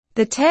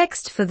The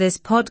text for this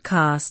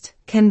podcast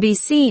can be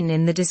seen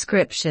in the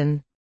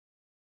description.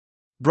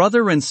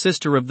 Brother and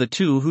sister of the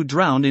two who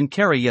drowned in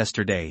Kerry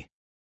yesterday.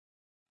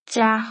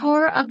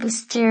 Deathóir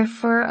agus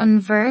deirfear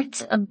an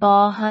bheirt a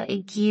bátha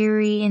I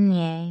géirí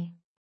inné.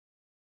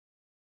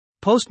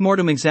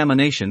 Post-mortem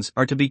examinations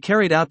are to be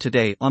carried out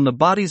today on the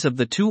bodies of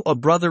the two, a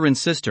brother and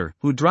sister,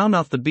 who drowned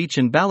off the beach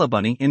in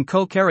Ballybunny in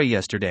Kerry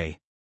yesterday.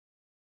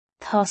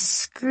 Tá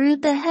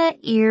scrúdathe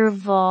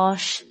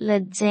iarmhais le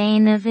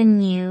déanamh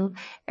inniu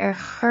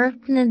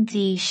chorp na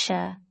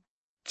díse,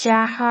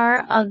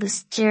 deathar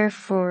agus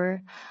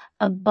deirfear,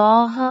 a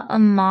bátha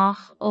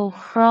amach ó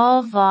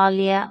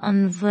shrábhaile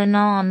an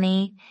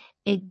bhunánaí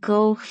I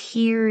go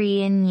géirí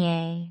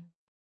inné.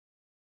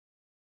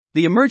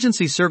 The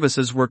emergency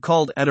services were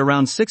called at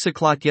around 6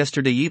 o'clock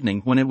yesterday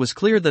evening when it was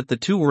clear that the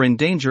two were in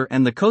danger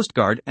and the Coast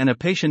Guard and a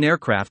Haitian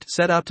aircraft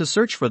set out to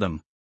search for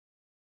them.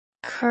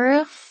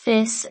 Cuireadh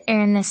fios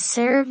na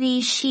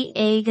seirbhísí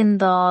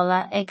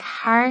éigeandála ag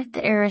thart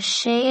a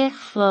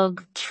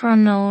 6:00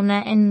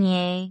 tráthnóna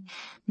inné,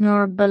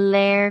 nuair ba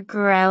léir go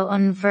raibh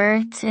an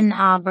bheirt in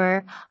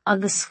aber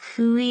agus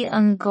chuaigh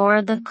an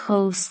Garda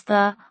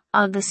Costa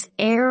agus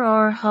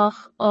aerárthach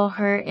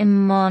othair I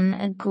mbun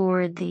a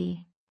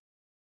Gardaí.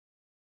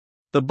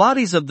 The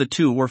bodies of the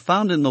two were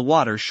found in the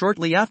water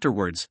shortly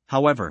afterwards,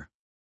 however.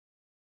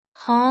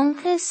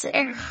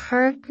 Tháinig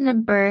chorp na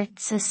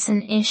Beirte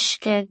san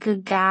uisce go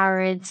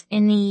gairid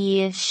ina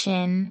dhiaidh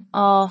sin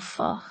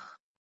áfach.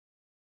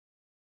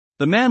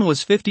 The man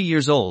was 50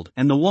 years old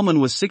and the woman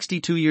was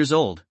 62 years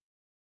old.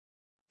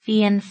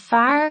 Bhí an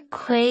fear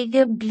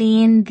 50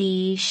 bliain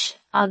d'aois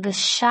agus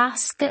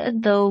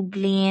 62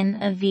 bliain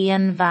a bhí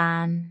an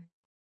bhean.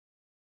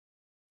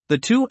 The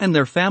two and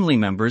their family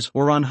members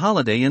were on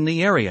holiday in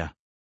the area.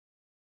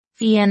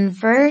 Bhí an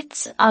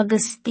bheirt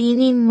agus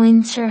daoine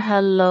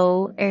muintirthe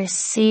leo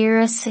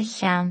saoire sa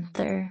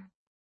cheantar.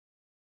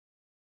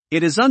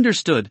 It is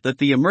understood that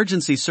the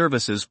emergency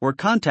services were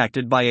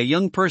contacted by a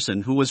young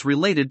person who was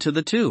related to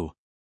the two.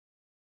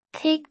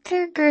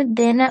 Teigtear gur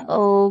duine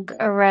óg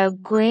a raibh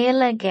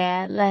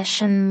gaeilge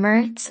leis an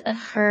mirt a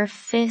chur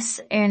fios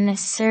na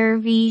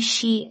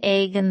seirbhísí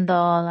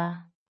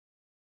éigeandála.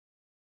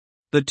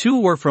 The two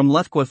were from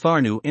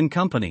Lethquafarnu in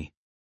company.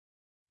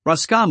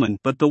 Roscommon,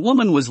 but the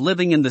woman was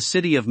living in the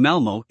city of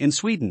Malmö in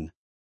Sweden.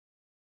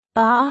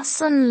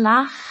 Bás an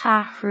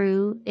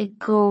leathchathrú I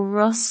go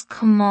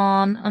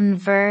Roscommon an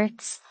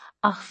bheirt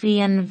ach bhí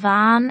an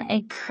bhean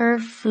ag cur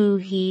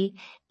fuaithe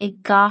I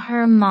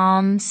gcathair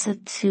mám sa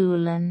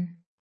túlainn.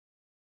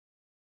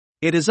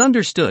 It is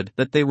understood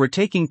that they were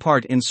taking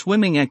part in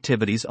swimming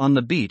activities on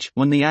the beach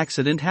when the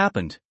accident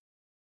happened.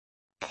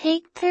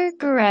 Teigtear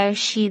go raibh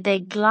siad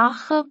ag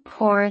ghlacha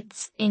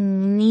póirt I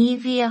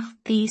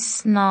ngníomhaíochtaí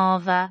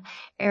snámha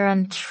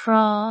an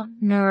trá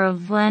nuair a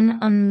bhain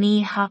an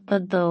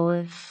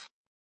mítheapadóibh.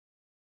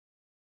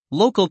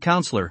 Local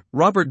councillor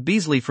Robert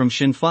Beasley from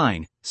Sinn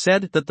Féin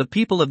said that the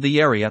people of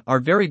the area are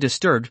very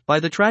disturbed by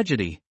the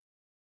tragedy.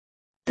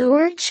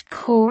 Dúirt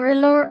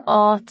comhairleoir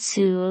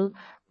áitiúil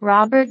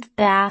Robert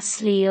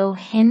Beasley ó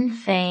Sinn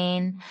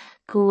Féin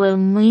go bhfuil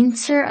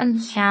muintir an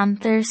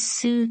cheantar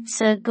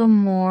suite go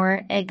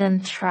mór ag an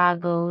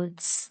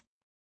tragóid.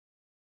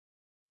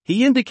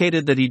 He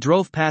indicated that he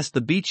drove past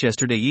the beach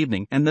yesterday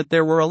evening and that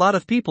there were a lot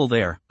of people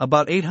there,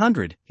 about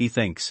 800, he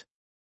thinks.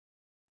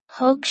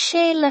 Thug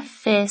sé le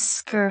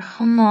fios gur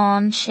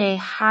thiomáin sé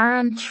thar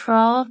an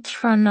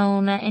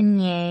tráthnóna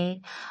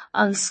inné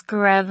agus go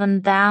raibh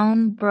an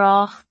domhan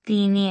brach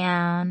daoine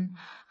ann,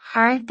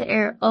 thart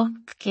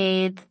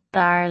 800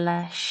 dar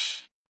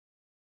leis.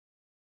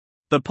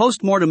 The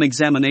post-mortem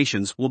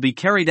examinations will be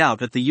carried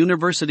out at the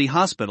University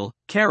Hospital,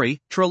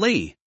 Kerry,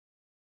 Tralee.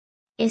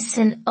 Is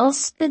an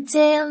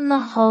ospidéal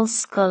na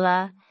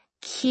hOllscoile,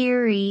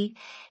 Kerry,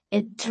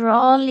 I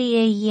drálaí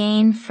a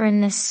dhéanfar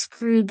na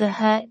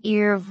scrúdathe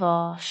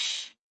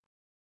iarmhais.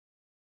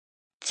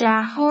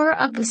 Deathóir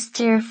agus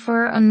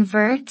deirfear an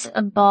bheirt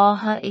a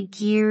bátha I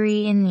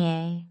géirí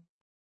inné.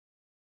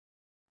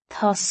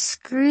 Tá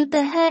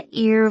scrúdathe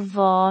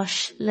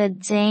iarmhais le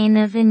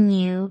déanamh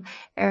inniu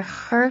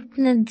chorp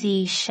na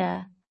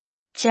díse,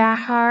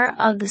 deathar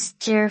agus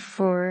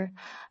deirfear,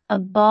 a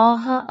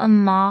bátha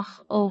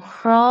amach ó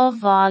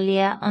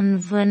shrábhaile an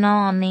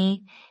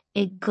bhunánaí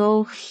I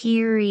go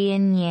géirí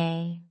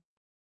inné.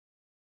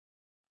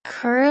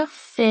 Cuireadh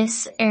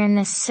fios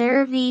na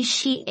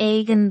seirbhísí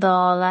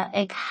éigeandála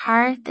ag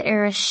thart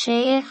a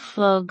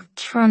 6:00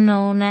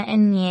 tráthnóna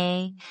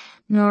inné,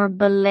 nuair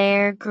ba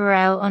léir go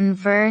raibh an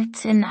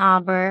bheirt in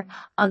aber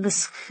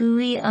agus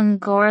chuaigh an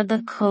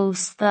Garda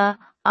Costa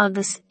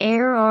agus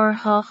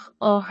aerárthach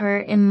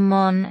othair I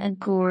mbun a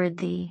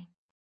Gardaí.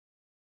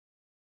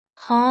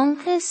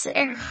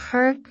 Tháinig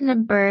chorp na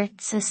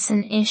Beirte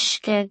san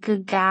uisce go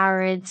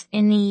gairid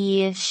ina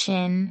dhiaidh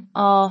sin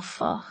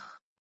áfach.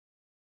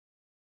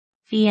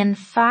 Bhí an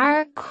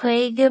fear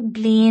 50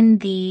 bliain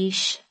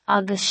d'aois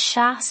agus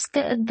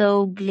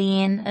 62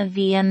 bliain a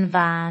bhí an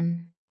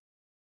bhean.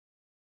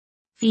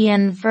 Bhí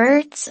an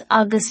bheirt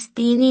agus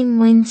daoine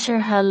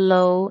muintirthe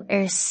leo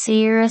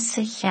saoire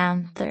sa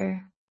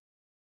cheantar.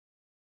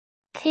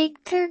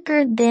 Thigtear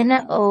gur duine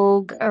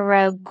óg a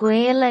raibh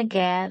gaol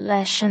aige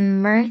leis an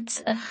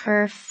mirt a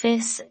chur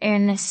fios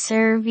na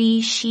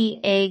seirbhísí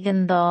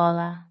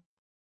éigeandála.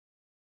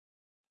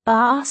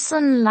 B'as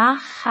an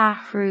leath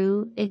cheathrú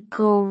i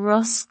gCó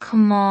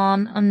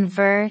Roscommán an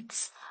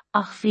bheirt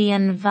ach bhí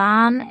an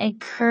bhean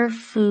ag cur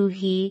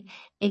fuaithe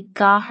i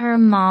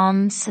gcathair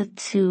mam sa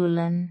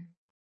túlainn.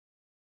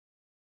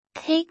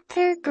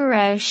 Thigtear go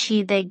raibh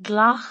siad ag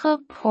ghlacha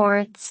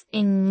póirt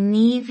i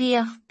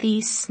ngníomhaíochtaí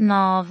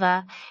snámha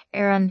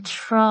an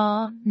trá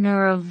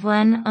nuair a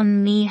bhain an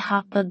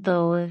míthapa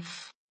dóibh.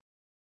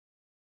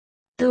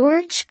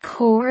 Dúirt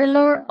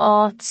comhairleoir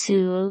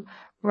áitiúil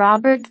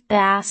Robert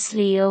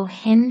Basley ó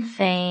Sinn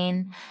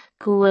Féin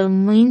go bhfuil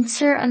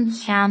muintir an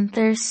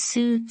cheantar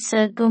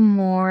suite go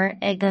mór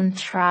ag an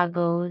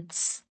tragóid.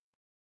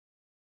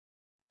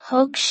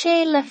 Thug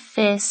sé le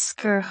fios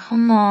gur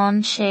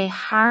thiomáin sé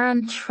thar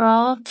an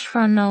trá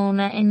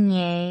tráthnóna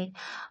inné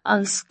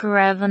agus go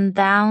raibh an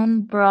domhan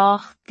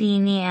brach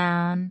daoine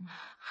ann,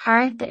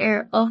 thart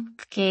ar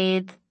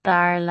 800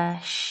 dar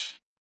leis.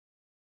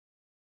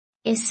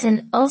 Is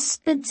in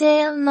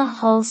ospidéal na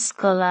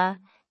hOllscoile,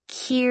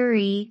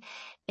 Ciarí,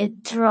 I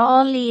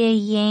drálaí a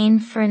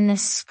dhéanfar na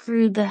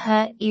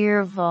scrúdaithe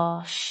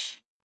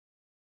iarmhais.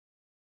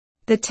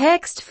 The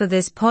text for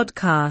this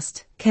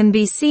podcast can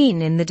be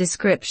seen in the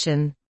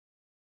description.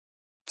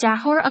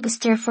 Deathóir agus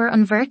deirfar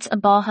an bheirt a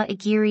bátha I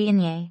géirí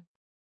inné.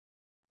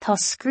 Tá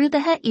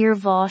scrúdaithe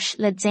iarmhais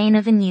le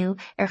déanamh inniu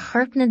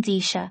chorp na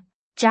díse,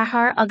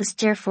 deathar agus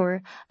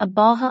deirfar a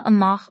bátha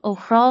amach ó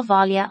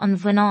thrábhaile an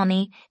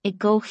bhuineánaí I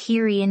gCó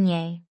Chiarí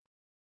inné.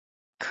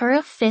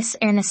 Cuireadh fios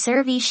na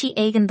seirbhísí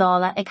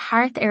éigeandála ag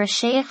thart ar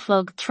 6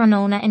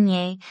 tráthnóna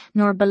inné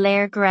nuair ba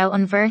léir go raibh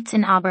an bheirt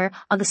in aber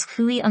agus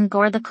chuaigh an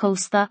Garda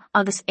Costa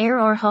agus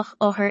orthach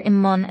othair I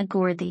mbun a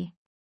Gúrdaí.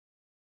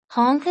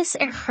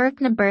 Tháinig chorp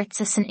na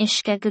Beirte san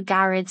uisce go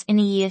gairid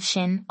ina dhéobh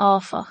sin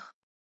áfach.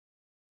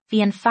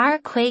 Bhí an fear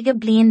 50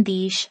 bliain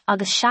d'aois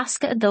agus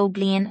 62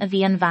 bliain a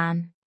bhí an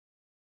bhean.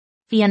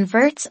 Bhí an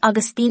bheirt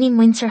agus daoine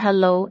muintirthe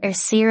leo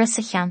saoire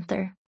sa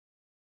cheantar.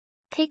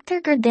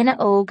 Thigtear gur duine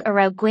óg a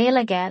raibh gaol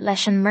aige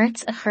leis an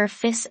mirt a chur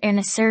fios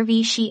na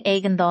seirbhísí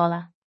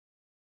éigeandála.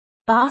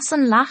 B'as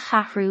an leath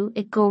cheathrú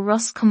i gCó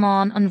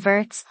Roscommán an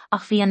bheirt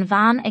ach bhí an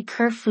bhean ag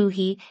cur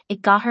fuaithe i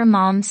gcathair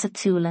mam sa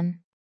túlainn.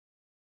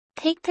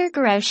 Thigtear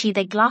go raibh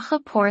siad ag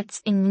ghlacha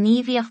póirt i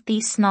ngníomhaíochtaí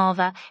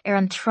snámha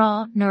an trá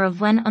nuair a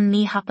bhain an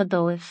míthapa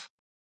dóibh.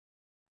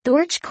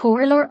 Dúirt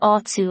comhairleoir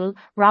áitiúil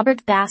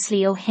Robert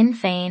Basley ó Sinn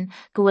Féin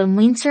go bhfuil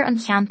muintir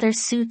an cheantar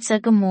suite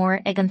go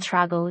mór ag an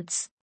tragóid.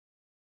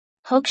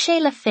 Thug sé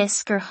le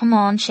fios gur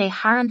thiomáin sé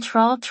thar an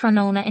trá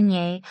tráthnóna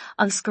inné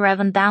agus go raibh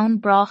an domhan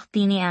brach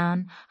daoine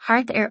ann,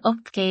 thart ar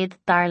 800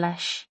 dar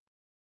leis.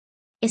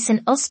 Is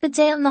in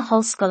ospidéal na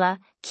hOllscoile,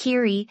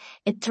 Ciarí,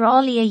 I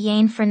drálaí a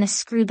dhéanfar na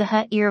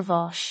scrúdaithe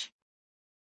iarmhais.